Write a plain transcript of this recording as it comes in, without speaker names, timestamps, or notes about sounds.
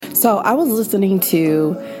So I was listening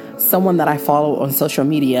to someone that I follow on social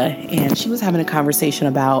media, and she was having a conversation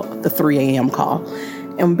about the 3 a.m. call.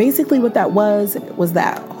 And basically what that was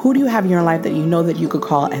that who do you have in your life that you know that you could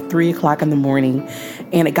call at 3 o'clock in the morning?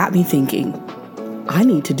 And it got me thinking, I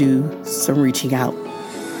need to do some reaching out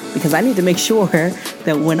because I need to make sure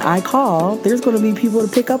that when I call, there's going to be people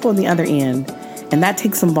to pick up on the other end. And that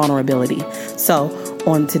takes some vulnerability. So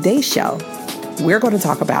on today's show, we're going to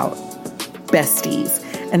talk about besties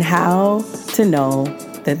and how to know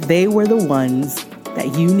that they were the ones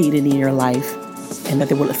that you needed in your life and that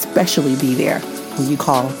they will especially be there when you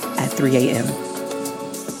call at 3 a.m.